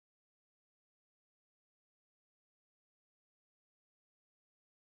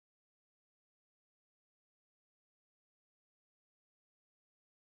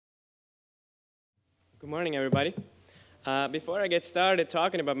Good morning, everybody. Before I get started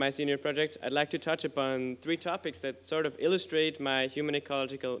talking about my senior project, I'd like to touch upon three topics that sort of illustrate my human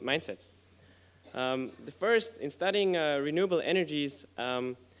ecological mindset. The first, in studying renewable energies,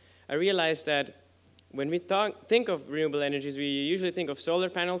 I realized that when we think of renewable energies, we usually think of solar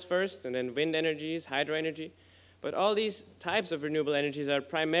panels first, and then wind energies, hydro energy. But all these types of renewable energies are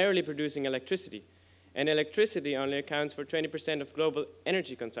primarily producing electricity. And electricity only accounts for 20% of global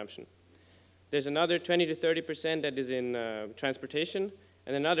energy consumption. There's another 20 to 30% that is in transportation,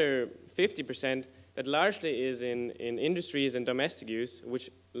 and another 50% that largely is in industries and domestic use, which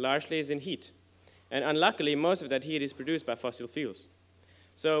largely is in heat. And unluckily, most of that heat is produced by fossil fuels.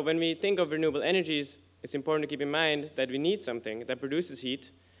 So when we think of renewable energies, it's important to keep in mind that we need something that produces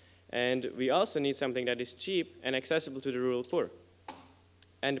heat, and we also need something that is cheap and accessible to the rural poor,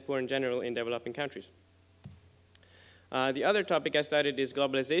 and the poor in general in developing countries. The other topic I studied is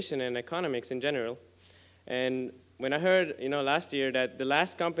globalization and economics in general. And when I heard last year that the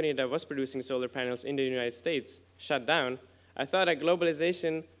last company that was producing solar panels in the United States shut down, I thought that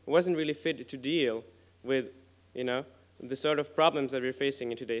globalization wasn't really fit to deal with the sort of problems that we're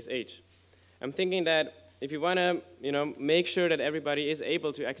facing in today's age. I'm thinking that if you want to make sure that everybody is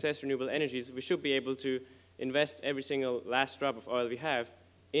able to access renewable energies, we should be able to invest every single last drop of oil we have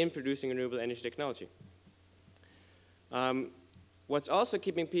in producing renewable energy technology. What's also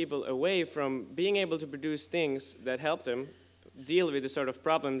keeping people away from being able to produce things that help them deal with the sort of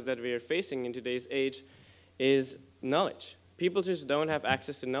problems that we are facing in today's age is knowledge. People just don't have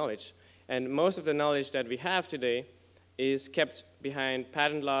access to knowledge. And most of the knowledge that we have today is kept behind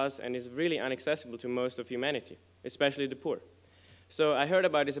patent laws and is really inaccessible to most of humanity, especially the poor. So I heard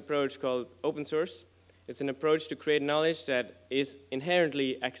about this approach called open source. It's an approach to create knowledge that is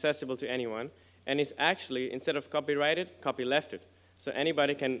inherently accessible to anyone, and is actually, instead of copyrighted, copylefted. So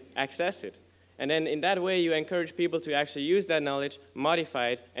anybody can access it. And then in that way, you encourage people to actually use that knowledge, modify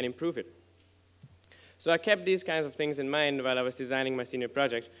it, and improve it. So I kept these kinds of things in mind while I was designing my senior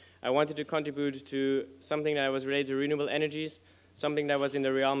project. I wanted to contribute to something that was related to renewable energies, something that was in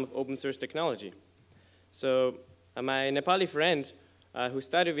the realm of open source technology. So my Nepali friend, who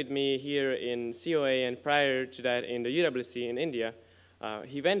studied with me here in COA and prior to that in the UWC in India,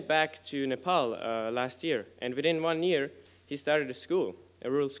 he went back to Nepal last year, and within 1 year, he started a school, a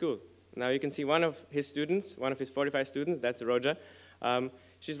rural school. Now you can see one of his students, one of his 45 students, that's Roja.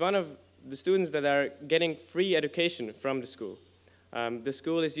 She's one of the students that are getting free education from the school. The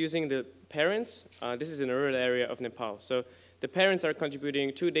school is using the parents. This is in a rural area of Nepal. So the parents are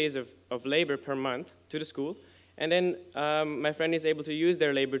contributing 2 days of labor per month to the school, and then my friend is able to use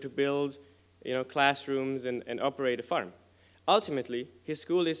their labor to build classrooms and operate a farm. Ultimately, his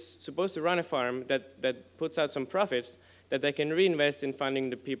school is supposed to run a farm that puts out some profits that they can reinvest in funding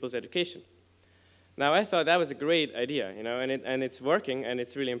the people's education. Now, I thought that was a great idea, and it's working, and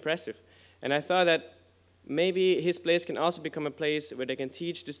it's really impressive. And I thought that maybe his place can also become a place where they can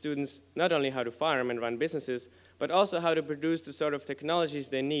teach the students not only how to farm and run businesses, but also how to produce the sort of technologies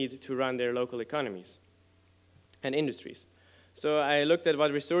they need to run their local economies and industries. So I looked at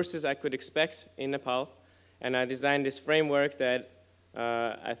what resources I could expect in Nepal, and I designed this framework that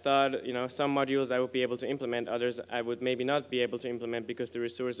I thought, some modules I would be able to implement, others I would maybe not be able to implement because the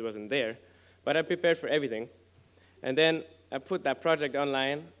resource wasn't there. But I prepared for everything. And then I put that project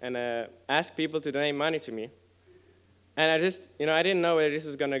online and asked people to donate money to me. And I just, I didn't know whether this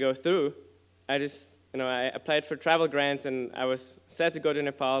was going to go through. I just, I applied for travel grants, and I was set to go to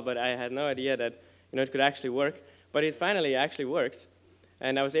Nepal, but I had no idea that, it could actually work. But it finally actually worked.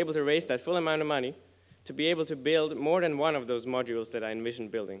 And I was able to raise that full amount of money to be able to build more than one of those modules that I envisioned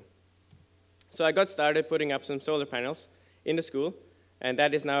building. So I got started putting up some solar panels in the school, and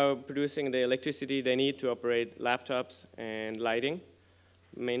that is now producing the electricity they need to operate laptops and lighting,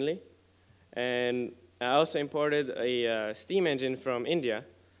 mainly. And I also imported a steam engine from India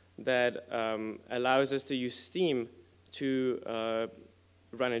that allows us to use steam to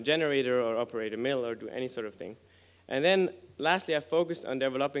run a generator or operate a mill or do any sort of thing. And then lastly, I focused on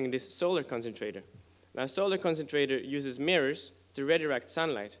developing this solar concentrator. Now, a solar concentrator uses mirrors to redirect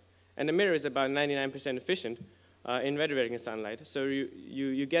sunlight, and the mirror is about 99% efficient in redirecting sunlight. So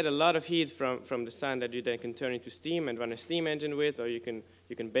you get a lot of heat from the sun that you then can turn into steam and run a steam engine with, or you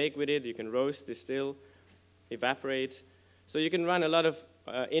can bake with it, you can roast, distill, evaporate. So you can run a lot of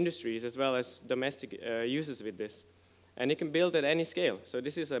industries as well as domestic uses with this. And you can build at any scale. So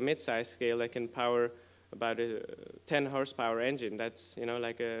this is a mid-sized scale that can power about a 10 horsepower engine. That's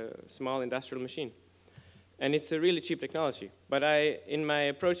like a small industrial machine. And it's a really cheap technology. But in my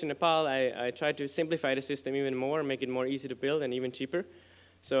approach in Nepal, I tried to simplify the system even more, make it more easy to build and even cheaper.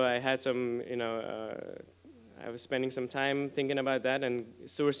 So I had some, I was spending some time thinking about that and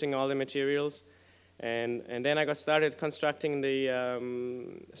sourcing all the materials. And then I got started constructing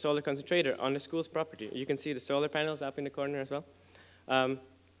the solar concentrator on the school's property. You can see the solar panels up in the corner as well.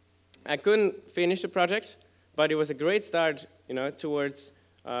 I couldn't finish the project, but it was a great start, towards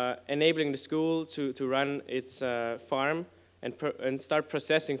enabling the school to run its farm and start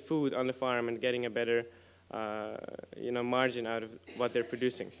processing food on the farm and getting a better, margin out of what they're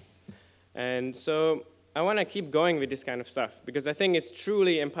producing. And so I want to keep going with this kind of stuff because I think it's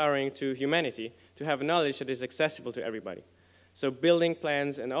truly empowering to humanity to have knowledge that is accessible to everybody. So building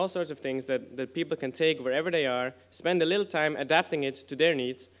plans and all sorts of things that people can take wherever they are, spend a little time adapting it to their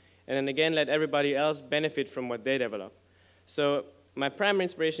needs, and then again let everybody else benefit from what they develop. So my primary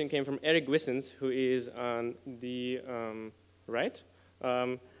inspiration came from Eric Wissens, who is on the right,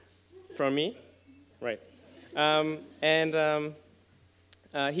 from me, right.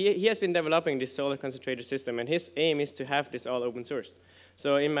 He has been developing this solar concentrator system, and his aim is to have this all open sourced.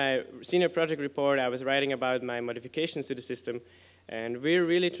 So in my senior project report, I was writing about my modifications to the system, and we're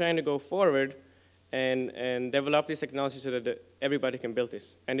really trying to go forward and develop this technology so that everybody can build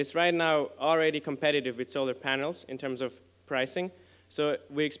this. And it's right now already competitive with solar panels in terms of pricing, so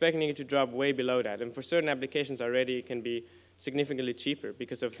we're expecting it to drop way below that. And for certain applications already, it can be significantly cheaper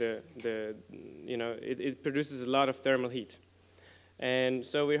because of it produces a lot of thermal heat. And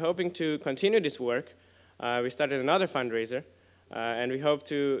so we're hoping to continue this work. We started another fundraiser, and we hope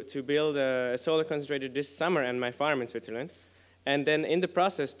to build a solar concentrator this summer on my farm in Switzerland. And then in the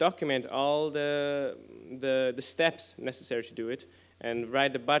process, document all the steps necessary to do it, and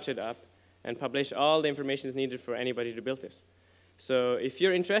write the budget up, and publish all the information needed for anybody to build this. So if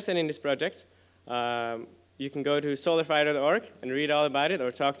you're interested in this project, you can go to solarfire.org and read all about it,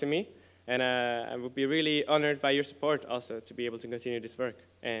 or talk to me. And I would be really honored by your support also to be able to continue this work.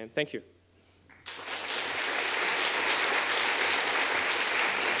 And thank you.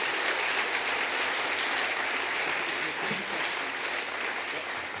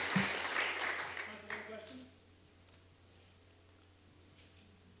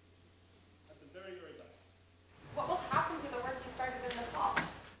 What will happen to the work you started in Nepal?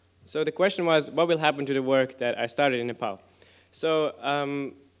 So the question was, what will happen to the work that I started in Nepal? So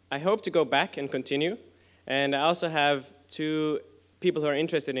I hope to go back and continue, and I also have 2 people who are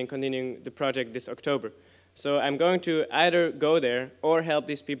interested in continuing the project this October. So I'm going to either go there or help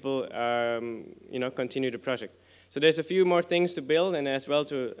these people, continue the project. So there's a few more things to build, and as well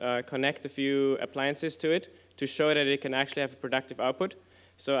to connect a few appliances to it to show that it can actually have a productive output.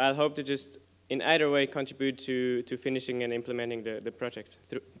 So I'll hope to just, in either way, contribute to finishing and implementing the project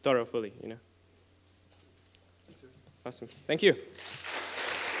thoroughly. Awesome. Thank you.